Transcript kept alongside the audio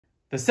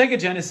The Sega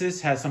Genesis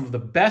has some of the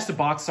best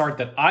box art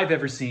that I've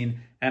ever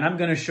seen, and I'm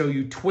going to show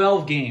you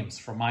 12 games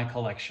from my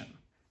collection.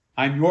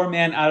 I'm your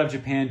man out of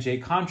Japan, Jay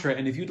Contra,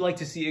 and if you'd like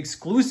to see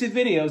exclusive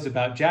videos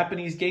about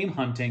Japanese game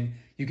hunting,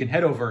 you can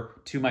head over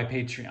to my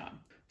Patreon.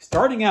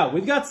 Starting out,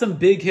 we've got some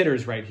big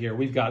hitters right here.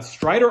 We've got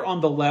Strider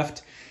on the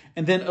left,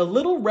 and then a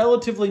little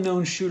relatively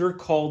known shooter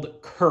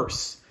called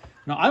Curse.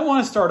 Now, I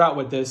want to start out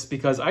with this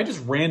because I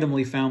just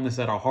randomly found this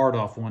at a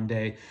hard-off one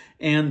day,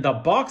 and the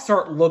box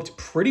art looked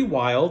pretty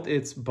wild.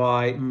 It's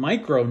by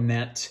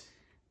Micronet,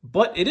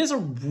 but it is a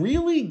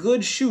really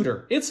good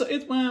shooter. It's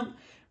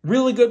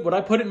really good. Would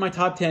I put it in my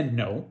top 10?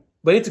 No,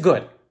 but it's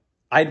good.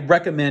 I'd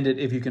recommend it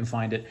if you can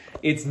find it.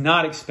 It's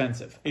not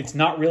expensive. It's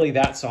not really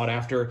that sought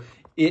after.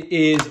 It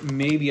is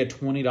maybe a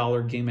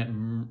 $20 game at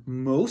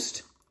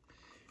most,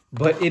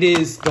 but it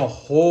is, the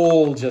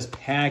whole just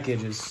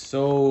package is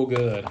so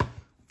good.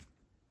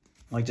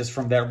 Like, just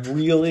from that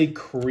really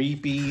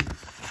creepy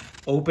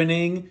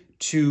opening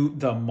to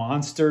the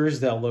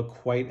monsters that look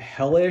quite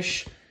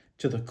hellish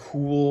to the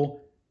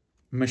cool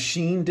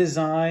machine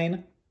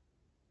design.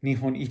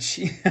 Nihon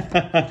Ichi.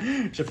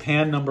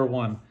 Japan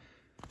 #1.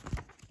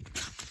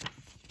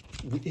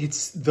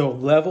 It's the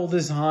level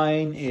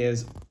design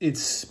it's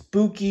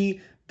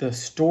spooky. The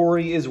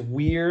story is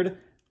weird,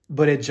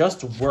 but it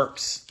just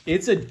works.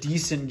 It's a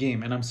decent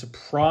game, and I'm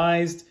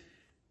surprised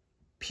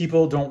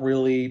people don't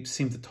really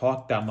seem to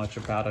talk that much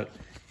about it,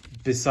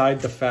 beside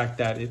the fact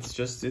that it's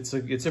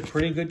a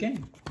pretty good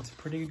game. It's a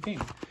pretty good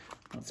game.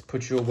 Let's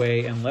put you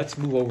away, and let's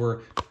move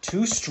over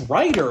to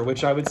Strider,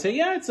 which I would say,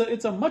 yeah,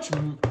 it's a much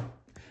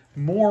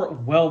more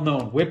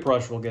well-known.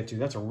 Whiprush we'll get to.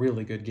 That's a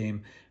really good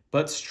game.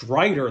 But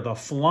Strider, the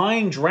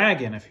Flying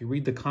Dragon, if you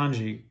read the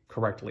kanji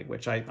correctly,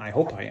 which I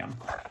hope I am.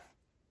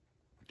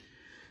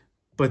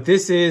 But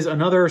this is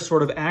another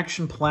sort of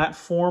action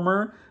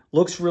platformer.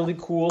 Looks really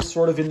cool,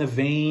 sort of in the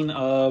vein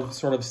of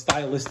sort of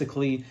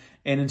stylistically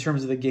and in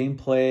terms of the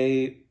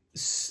gameplay,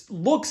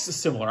 looks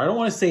similar. I don't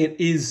want to say it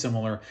is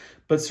similar,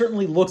 but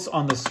certainly looks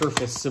on the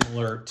surface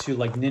similar to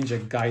like Ninja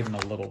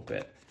Gaiden a little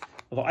bit.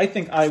 Although I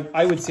think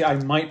I would say I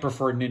might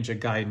prefer Ninja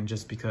Gaiden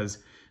just because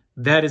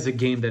that is a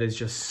game that is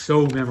just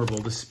so memorable,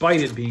 despite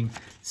it being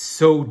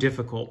so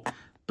difficult.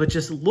 But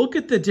just look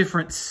at the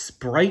different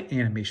sprite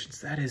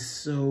animations. That is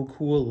so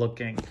cool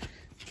looking.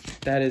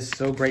 That is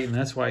so great, and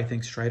that's why I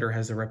think Strider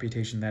has the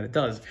reputation that it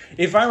does.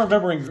 If I'm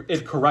remembering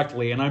it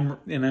correctly, and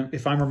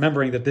if I'm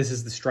remembering that this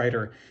is the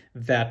Strider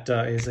that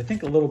is, I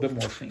think, a little bit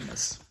more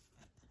famous.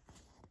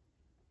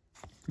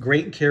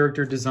 Great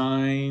character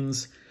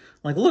designs.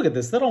 Like, look at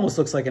this. That almost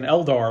looks like an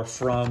Eldar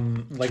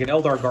from, like an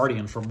Eldar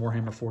Guardian from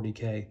Warhammer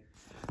 40K.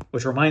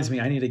 Which reminds me,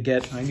 I need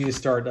to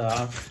start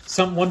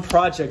one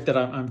project that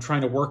I'm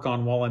trying to work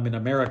on while I'm in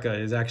America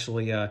is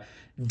actually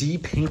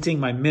de-painting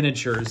my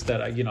miniatures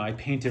that I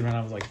painted when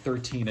I was like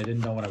 13. I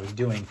didn't know what I was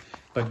doing,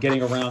 but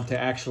getting around to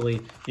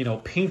actually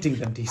painting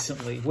them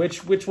decently,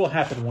 which will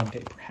happen one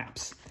day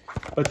perhaps.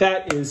 But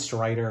that is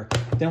Strider.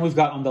 Then we've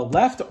got on the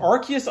left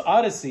Arceus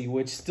Odyssey,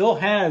 which still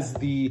has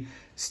the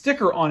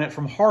sticker on it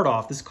from Hard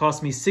Off. This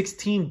cost me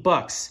 16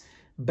 bucks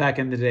back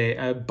in the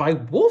day by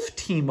Wolf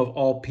Team of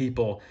all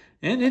people.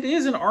 And it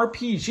is an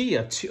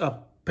RPG, a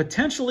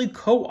potentially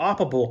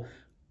co-opable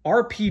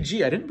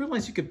RPG. I didn't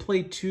realize you could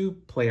play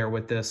two-player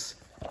with this.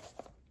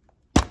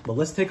 But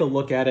let's take a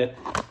look at it.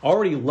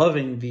 Already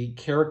loving the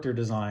character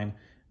design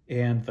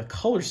and the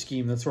color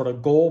scheme that's sort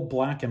of gold,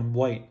 black, and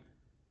white.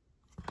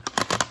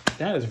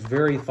 That is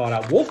very thought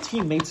out. Wolf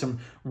Team made some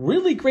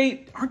really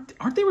great...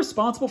 Aren't they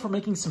responsible for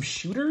making some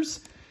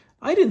shooters?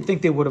 I didn't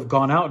think they would have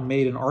gone out and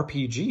made an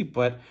RPG,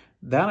 but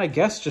that, I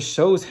guess, just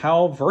shows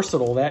how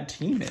versatile that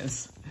team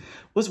is.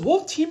 Was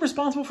Wolf Team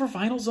responsible for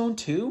Final Zone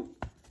 2?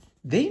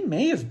 They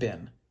may have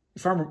been.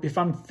 If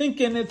I'm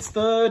thinking it's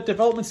the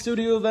development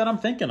studio that I'm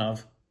thinking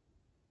of.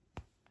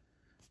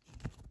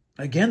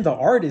 Again, the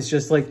art is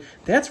just like,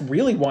 that's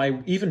really why I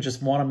even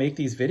just want to make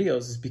these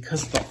videos, is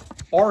because the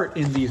art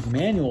in these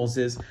manuals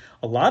is,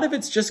 a lot of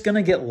it's just going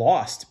to get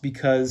lost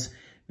because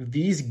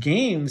these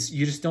games,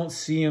 you just don't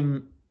see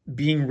them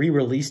being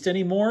re-released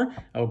anymore.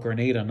 Oh,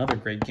 Grenada, another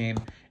great game.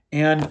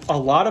 And a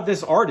lot of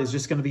this art is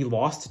just going to be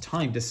lost to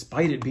time,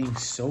 despite it being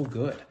so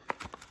good.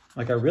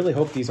 Like, I really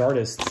hope these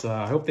artists,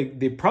 I hope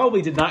they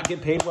probably did not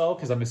get paid well,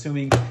 because I'm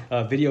assuming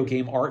video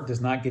game art does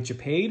not get you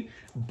paid.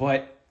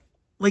 But,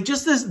 like,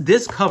 just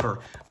this cover.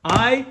 All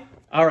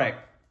right,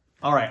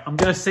 I'm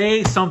going to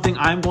say something.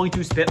 I'm going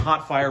to spit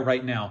hot fire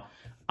right now.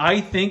 I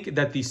think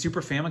that the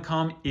Super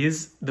Famicom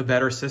is the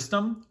better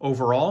system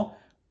overall,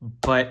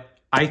 but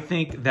I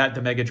think that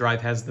the Mega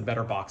Drive has the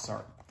better box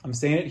art. I'm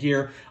saying it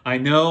here. I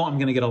know I'm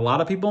going to get a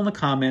lot of people in the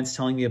comments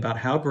telling me about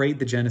how great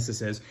the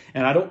Genesis is.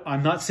 And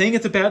I'm not saying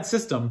it's a bad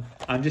system.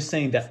 I'm just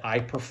saying that I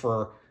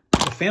prefer the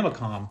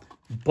Famicom.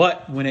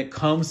 But when it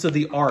comes to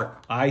the art,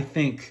 I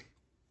think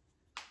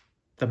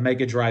the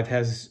Mega Drive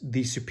has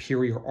the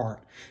superior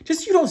art.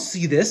 Just, you don't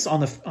see this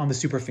on the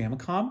Super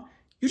Famicom.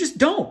 You just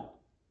don't.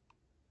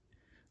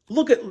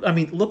 Look at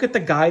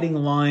the guiding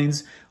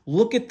lines.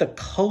 Look at the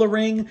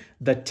coloring,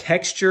 the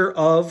texture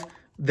of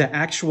the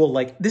actual,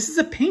 like, this is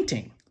a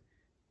painting.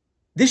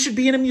 This should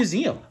be in a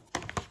museum.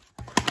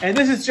 And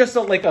this is just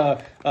like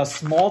a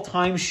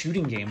small-time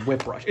shooting game,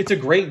 Whip Rush. It's a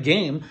great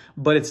game,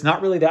 but it's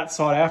not really that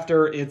sought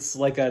after. It's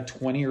like a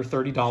 $20 or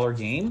 $30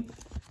 game.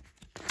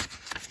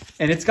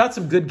 And it's got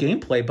some good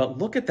gameplay, but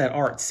look at that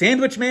art.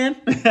 Sandwich Man.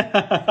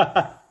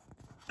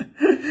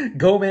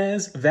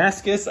 Gomez,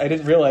 Vasquez. I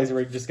didn't realize we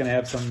were just going to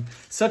have some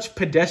such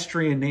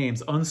pedestrian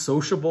names.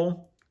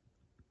 Unsociable.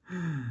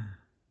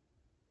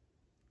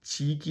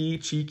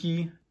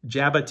 Cheeky.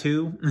 Jabba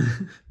 2.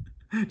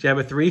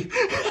 Jabba 3.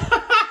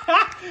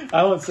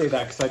 I won't say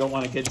that because I don't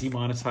want to get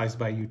demonetized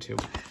by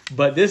YouTube.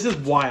 But this is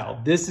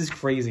wild. This is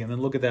crazy. And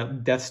then look at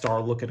that Death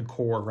Star looking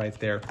core right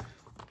there.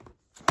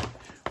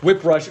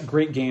 Whip Rush,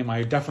 great game.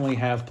 I definitely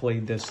have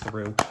played this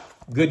through.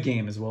 Good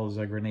game as well as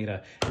a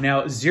Grenada.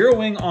 Now,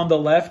 zeroing on the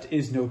left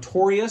is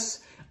Notorious.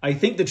 I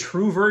think the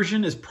true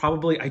version is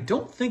probably... I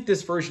don't think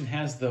this version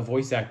has the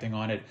voice acting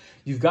on it.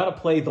 You've got to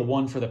play the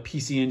one for the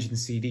PC Engine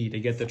CD to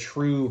get the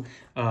true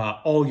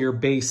all your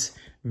base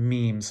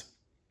memes.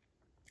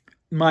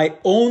 My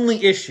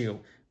only issue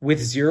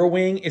with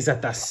zeroing is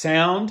that the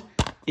sound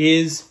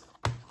is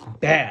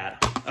bad.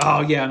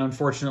 Oh, yeah, and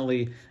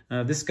unfortunately,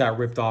 this got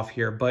ripped off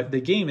here, but the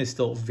game is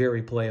still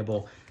very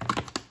playable,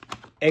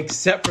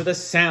 except for the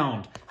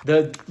sound.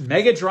 The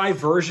Mega Drive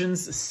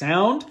version's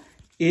sound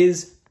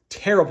is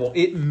terrible.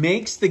 It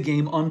makes the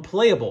game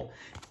unplayable.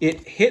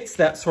 It hits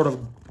that sort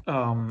of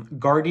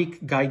Gardic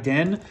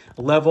Gaiden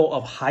level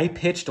of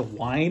high-pitched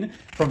whine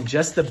from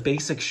just the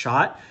basic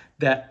shot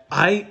that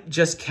I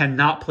just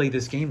cannot play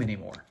this game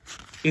anymore.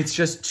 It's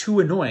just too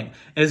annoying.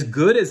 As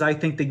good as I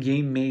think the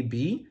game may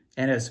be,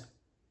 and as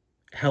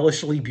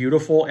hellishly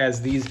beautiful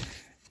as these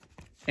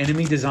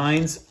enemy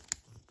designs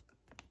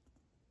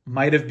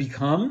might have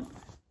become,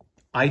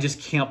 I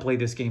just can't play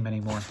this game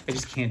anymore. I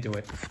just can't do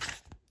it.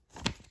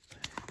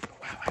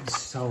 Wow,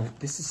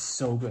 this is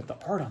so good. The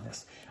art on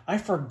this. I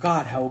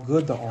forgot how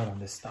good the art on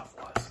this stuff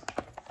was.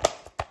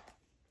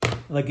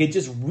 Like, it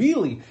just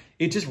really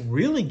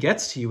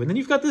gets to you. And then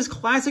you've got this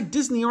classic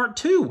Disney art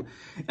too.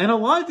 And a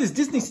lot of this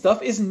Disney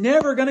stuff is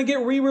never going to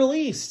get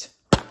re-released.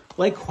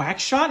 Like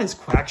Quackshot, has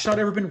Quackshot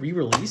ever been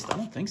re-released? I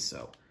don't think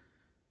so.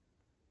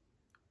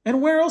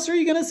 And where else are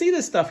you going to see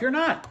this stuff? You're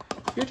not.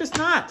 You're just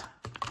not.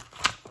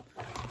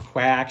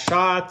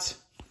 Quackshot.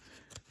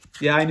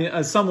 Yeah, I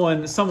knew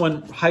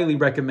someone highly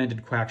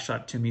recommended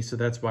Quackshot to me, so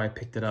that's why I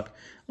picked it up.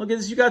 Look at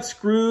this. You got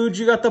Scrooge,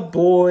 you got the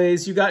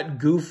boys, you got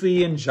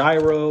Goofy and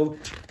Gyro.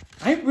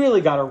 I really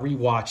got to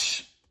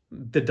rewatch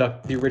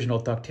the original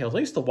DuckTales. I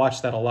used to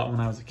watch that a lot when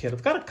I was a kid.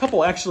 I've got a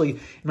couple, actually, in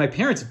my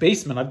parents'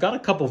 basement. I've got a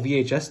couple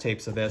VHS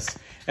tapes of this,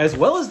 as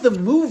well as the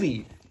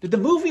movie. Did the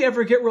movie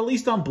ever get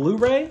released on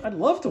Blu-ray? I'd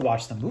love to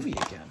watch the movie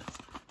again.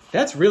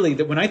 That's really,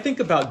 when I think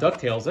about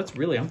DuckTales, that's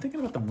really, I'm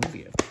thinking about the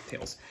movie of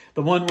DuckTales.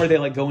 The one where they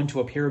like go into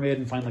a pyramid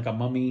and find like a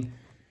mummy.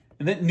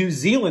 And then New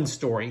Zealand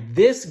Story.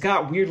 This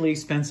got weirdly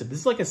expensive. This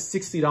is like a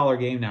 $60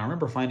 game now. I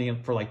remember finding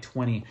it for like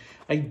 20.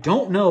 I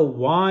don't know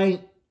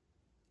why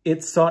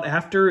it's sought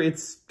after.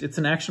 It's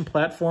an action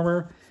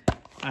platformer.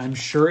 I'm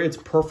sure it's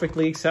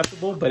perfectly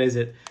acceptable, but is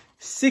it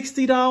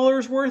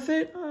 $60 worth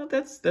it?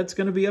 That's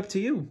going to be up to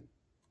you.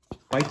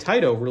 By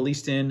Taito,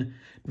 released in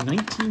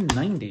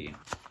 1990.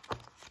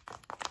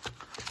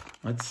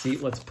 Let's see.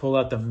 Let's pull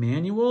out the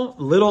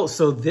manual.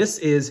 So this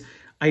is,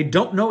 I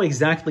don't know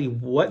exactly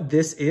what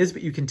this is,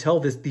 but you can tell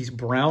these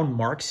brown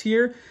marks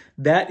here.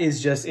 That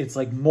is just, it's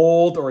like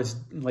mold, or it's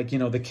like, you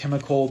know, the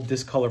chemical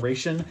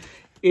discoloration.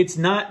 It's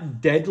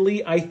not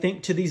deadly, I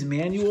think, to these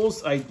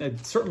manuals. I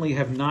certainly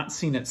have not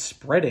seen it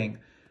spreading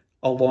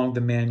along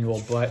the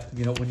manual, but,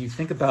 you know, when you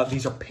think about,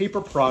 these are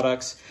paper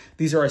products.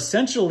 These are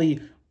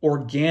essentially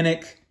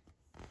organic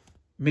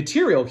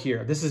material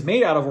here. This is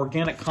made out of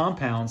organic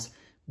compounds.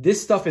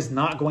 This stuff is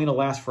not going to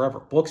last forever.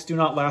 Books do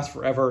not last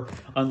forever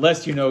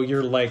unless, you know,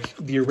 you're like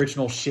the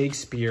original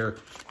Shakespeare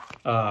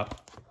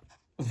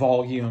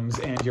volumes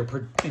and you're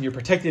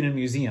protected in a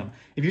museum.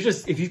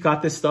 If you've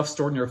got this stuff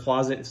stored in your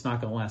closet, it's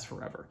not going to last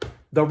forever.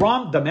 The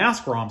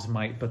mask ROMs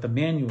might, but the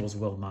manuals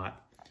will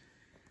not.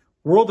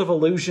 World of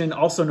Illusion,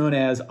 also known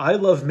as I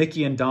Love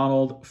Mickey and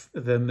Donald,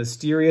 the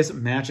Mysterious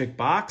Magic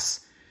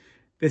Box.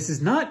 This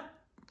is not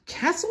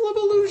Castle of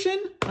Illusion?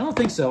 I don't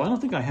think so. I don't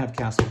think I have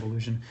Castle of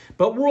Illusion.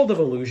 But World of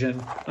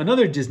Illusion,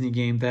 another Disney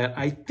game that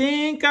I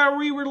think got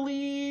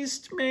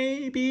re-released,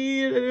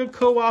 maybe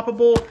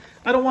co-opable.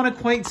 I don't want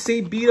to quite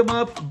say beat 'em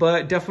up,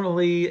 but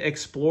definitely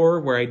explore,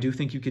 where I do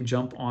think you can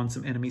jump on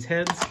some enemies'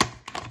 heads.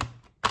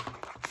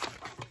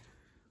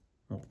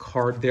 Little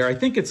card there. I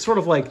think it's sort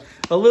of like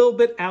a little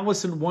bit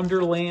Alice in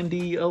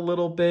Wonderland-y a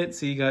little bit.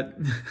 So you got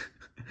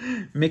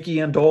Mickey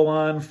and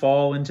Dolan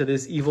fall into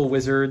this evil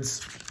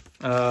wizard's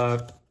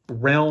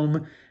realm,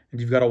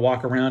 and you've got to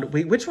walk around.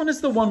 Wait, which one is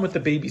the one with the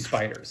baby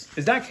spiders?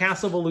 Is that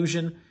Castle of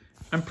Illusion?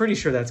 I'm pretty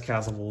sure that's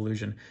Castle of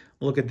Illusion.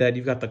 Look at that.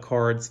 You've got the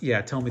cards.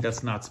 Yeah, tell me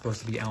that's not supposed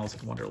to be Alice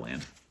in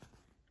Wonderland.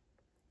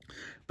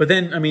 But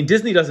then, I mean,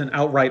 Disney doesn't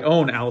outright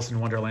own Alice in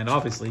Wonderland,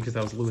 obviously, because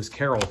that was Lewis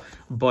Carroll.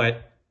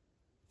 But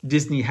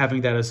Disney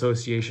having that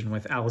association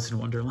with Alice in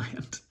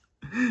Wonderland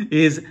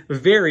is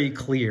very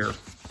clear.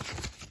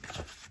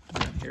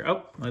 here?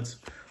 Oh, let's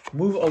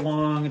move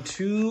along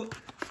to,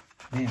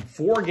 man,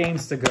 4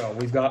 games to go.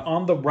 We've got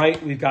on the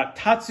right, we've got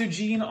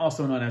Tatsujin,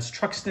 also known as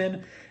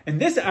Truxton. And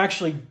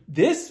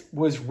this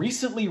was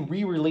recently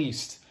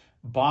re-released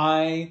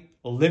by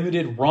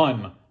Limited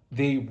Run.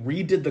 They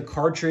redid the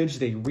cartridge,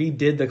 they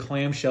redid the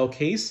clamshell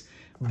case,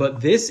 but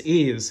this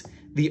is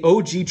the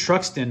OG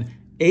Truxton,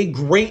 a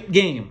great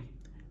game.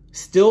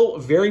 Still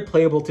very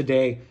playable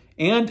today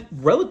and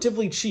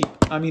relatively cheap.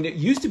 I mean, it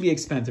used to be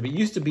expensive. It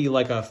used to be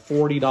like a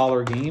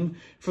 $40 game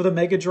for the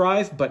Mega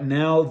Drive, but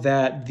now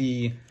that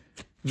the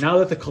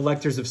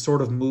collectors have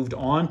sort of moved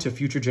on to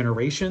future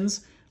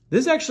generations,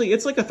 this actually,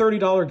 it's like a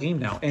 $30 game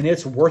now, and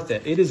it's worth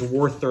it. It is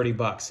worth 30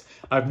 bucks.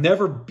 I've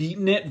never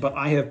beaten it, but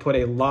I have put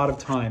a lot of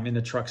time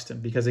into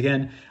Truxton because,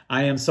 again,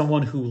 I am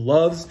someone who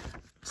loves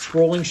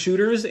scrolling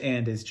shooters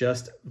and is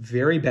just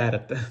very bad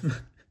at them.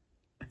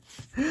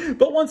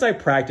 But once I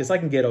practice, I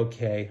can get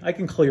okay. I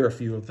can clear a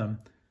few of them.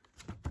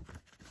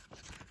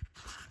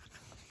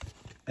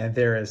 And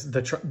there is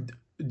the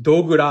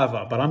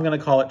Dogurava, but I'm going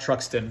to call it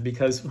Truxton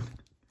because...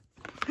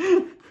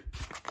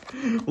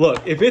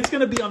 Look, if it's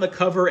going to be on the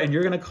cover and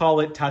you're going to call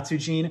it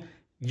Tatsujin,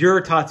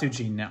 you're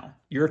Tatsujin now.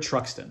 You're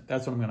Truxton.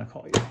 That's what I'm going to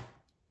call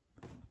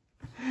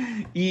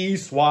you.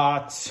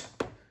 E-SWAT.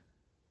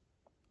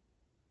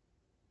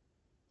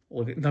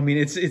 Look, I mean,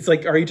 it's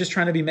like, are you just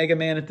trying to be Mega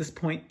Man at this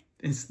point?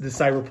 It's the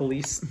Cyber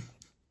Police.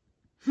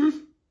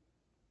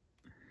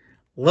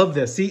 Love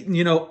this. See,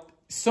 you know,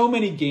 so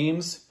many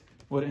games.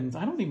 And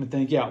I don't even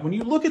think, yeah, when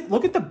you look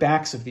at the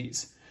backs of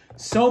these,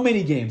 so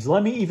many games.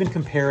 Let me even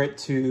compare it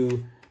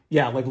to...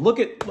 Yeah, like I'm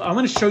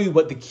going to show you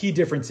what the key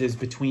difference is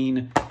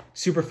between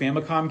Super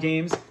Famicom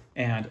games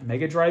and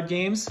Mega Drive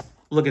games.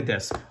 Look at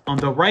this. On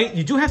the right,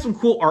 you do have some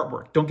cool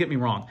artwork, don't get me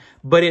wrong,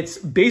 but it's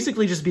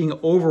basically just being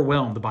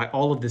overwhelmed by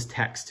all of this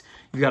text.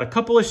 You got a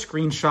couple of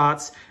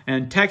screenshots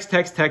and text,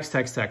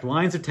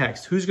 lines of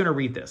text. Who's going to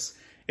read this?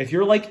 If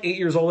you're like 8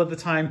 years old at the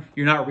time,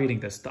 you're not reading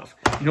this stuff.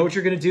 You know what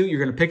you're going to do? You're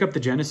going to pick up the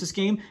Genesis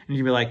game and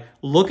you're going to be like,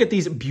 look at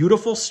these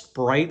beautiful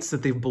sprites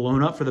that they've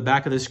blown up for the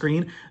back of the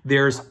screen.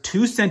 There's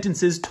 2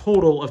 sentences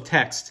total of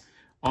text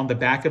on the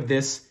back of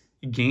this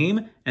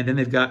game. And then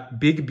they've got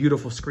big,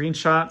 beautiful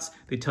screenshots.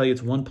 They tell you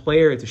it's one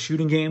player, it's a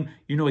shooting game.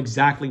 You know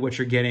exactly what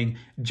you're getting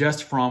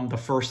just from the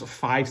first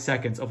 5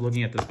 seconds of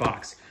looking at this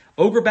box.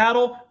 Ogre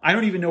Battle, I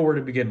don't even know where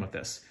to begin with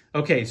this.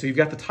 Okay, so you've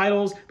got the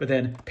titles, but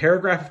then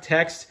paragraph of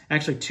text,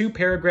 actually 2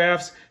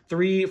 paragraphs,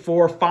 3,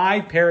 4,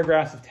 5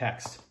 paragraphs of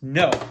text.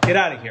 No, get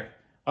out of here.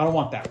 I don't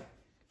want that.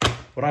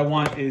 What I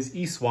want is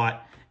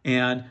E-SWAT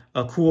and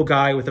a cool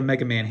guy with a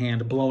Mega Man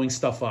hand blowing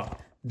stuff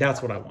up.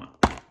 That's what I want.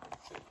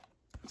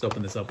 Let's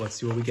open this up. Let's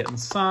see what we get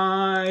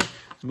inside.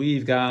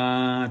 We've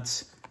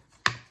got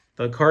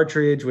the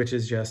cartridge, which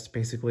is just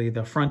basically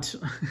the front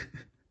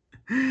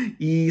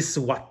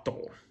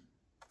E-SWATO.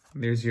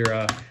 There's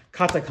your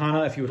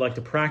katakana if you would like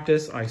to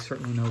practice. I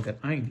certainly know that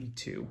I need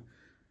to.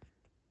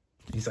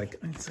 He's like,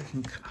 it's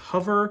like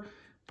hover.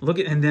 Look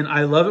at, and then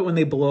I love it when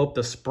they blow up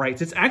the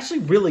sprites. It's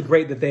actually really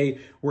great that they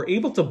were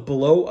able to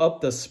blow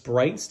up the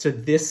sprites to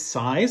this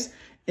size.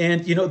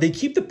 And, you know, they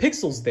keep the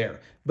pixels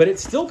there, but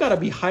it's still got to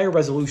be higher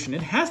resolution.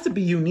 It has to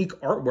be unique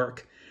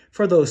artwork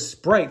for those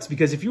sprites,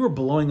 because if you were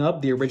blowing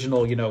up the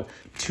original, you know,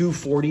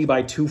 240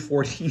 by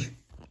 240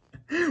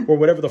 or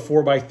whatever the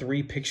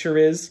 4:3 picture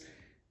is,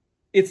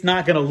 it's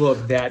not going to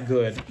look that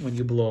good when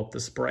you blow up the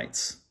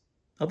sprites.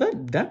 Now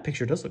that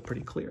picture does look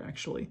pretty clear,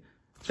 actually.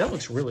 That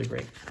looks really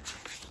great.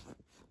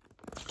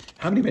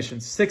 How many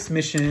missions? 6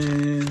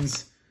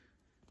 missions.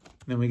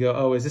 Then we go,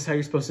 oh, is this how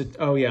you're supposed to...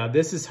 Oh, yeah,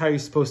 this is how you're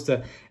supposed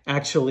to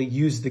actually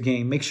use the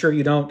game. Make sure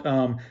you don't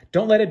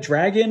let a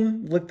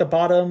dragon lick the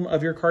bottom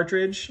of your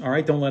cartridge. All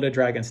right, don't let a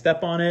dragon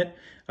step on it.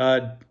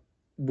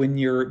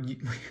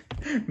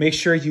 Make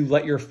sure you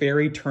let your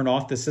fairy turn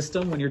off the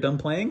system when you're done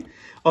playing.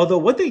 Although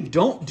what they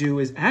don't do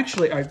is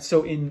actually...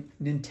 So in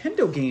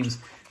Nintendo games,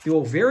 they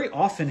will very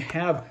often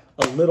have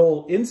a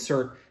little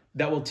insert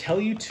that will tell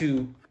you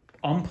to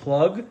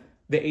unplug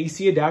the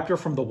AC adapter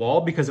from the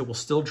wall because it will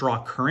still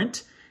draw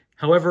current.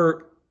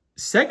 However,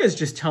 Sega is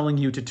just telling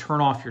you to turn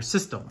off your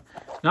system,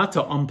 not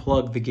to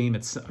unplug the game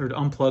itself or to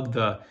unplug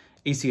the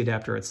AC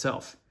adapter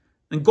itself.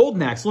 And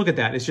Golden Axe, look at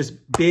that. It's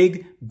just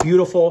big,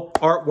 beautiful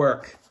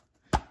artwork.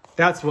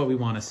 That's what we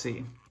want to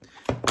see.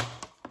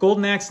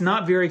 Golden Axe,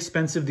 not very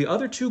expensive. The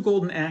other 2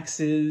 Golden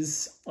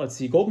Axes, let's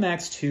see, Golden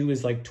Axe 2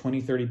 is like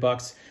 20, 30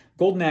 bucks.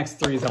 Golden Axe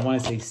 3 is, I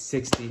want to say,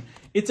 60.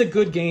 It's a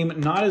good game,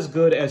 not as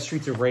good as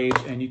Streets of Rage,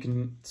 and you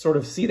can sort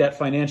of see that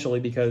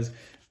financially because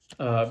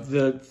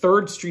the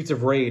third Streets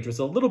of Rage was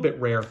a little bit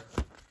rare.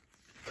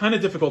 Kind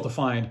of difficult to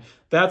find.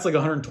 That's like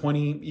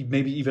 $120,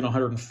 maybe even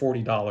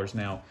 $140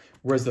 now.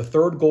 Whereas the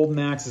third Golden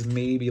Axe is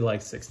maybe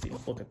like 60.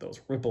 Look at those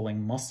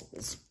rippling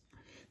muscles.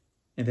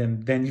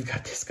 And then you've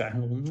got this guy,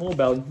 little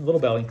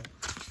belly.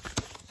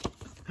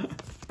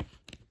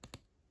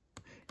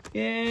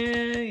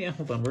 Yeah,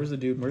 hold on. Where's the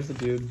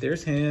dude?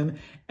 There's him.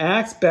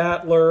 Axe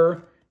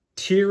Battler,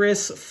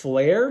 Tiris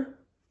Flare.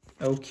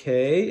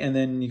 Okay, and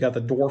then you got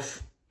the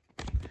dwarf.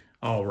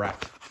 All right.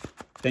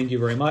 Thank you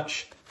very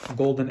much.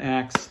 Golden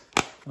Axe.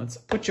 Let's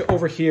put you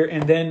over here,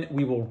 and then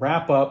we will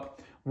wrap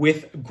up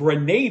with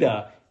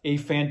Grenada, a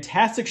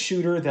fantastic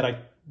shooter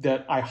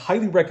that I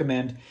highly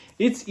recommend.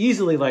 It's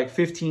easily like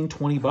 15,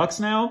 20 bucks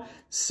now,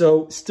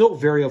 so still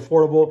very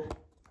affordable.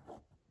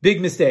 Big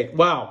mistake.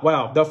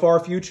 Wow. The far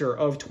future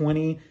of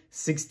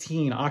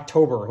 2016,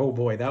 October. Oh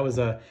boy, that was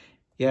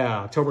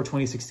October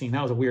 2016.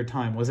 That was a weird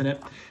time, wasn't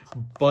it?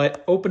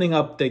 But opening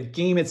up the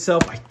game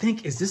itself, I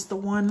think, is this the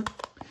one?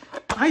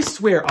 I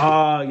swear,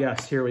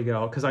 yes, here we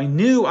go. Because I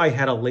knew I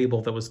had a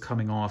label that was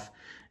coming off.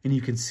 And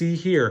you can see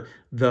here,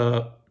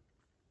 the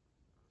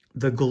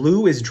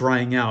glue is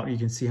drying out. You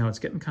can see how it's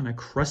getting kind of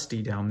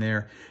crusty down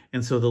there.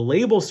 And so the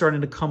label's starting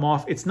to come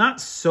off. It's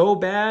not so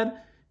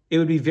bad. It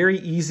would be very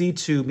easy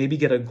to maybe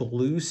get a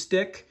glue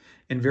stick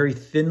and very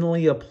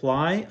thinly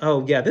apply.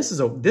 Oh yeah, this is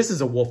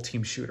a Wolf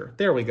Team shooter.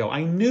 There we go.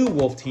 I knew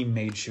Wolf Team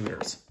made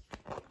shooters.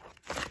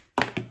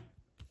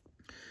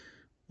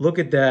 Look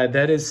at that.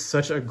 That is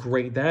such a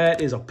great, that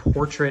is a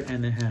portrait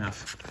and a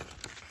half.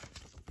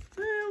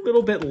 A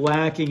little bit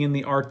lacking in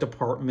the art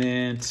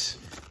department,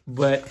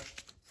 but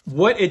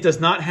what it does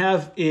not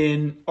have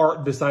in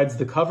art besides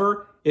the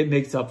cover, it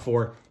makes up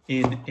for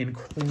in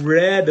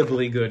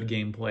incredibly good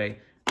gameplay.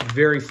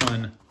 Very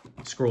fun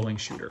scrolling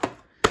shooter.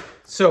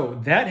 So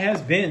that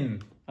has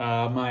been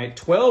my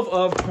 12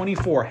 of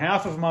 24,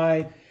 half of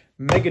my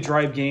Mega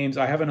Drive games.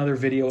 I have another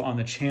video on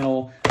the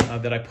channel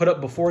that I put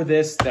up before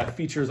this that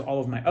features all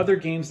of my other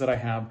games that I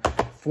have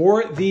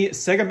for the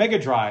Sega Mega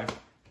Drive.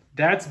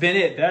 That's been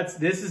it.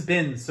 This has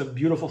been some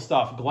beautiful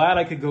stuff. Glad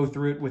I could go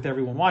through it with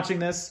everyone watching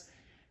this.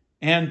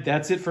 And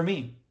that's it for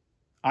me.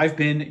 I've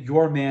been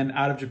your man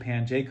out of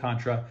Japan, Jay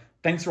Contra.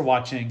 Thanks for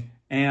watching,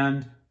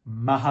 and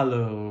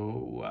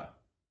mahalo.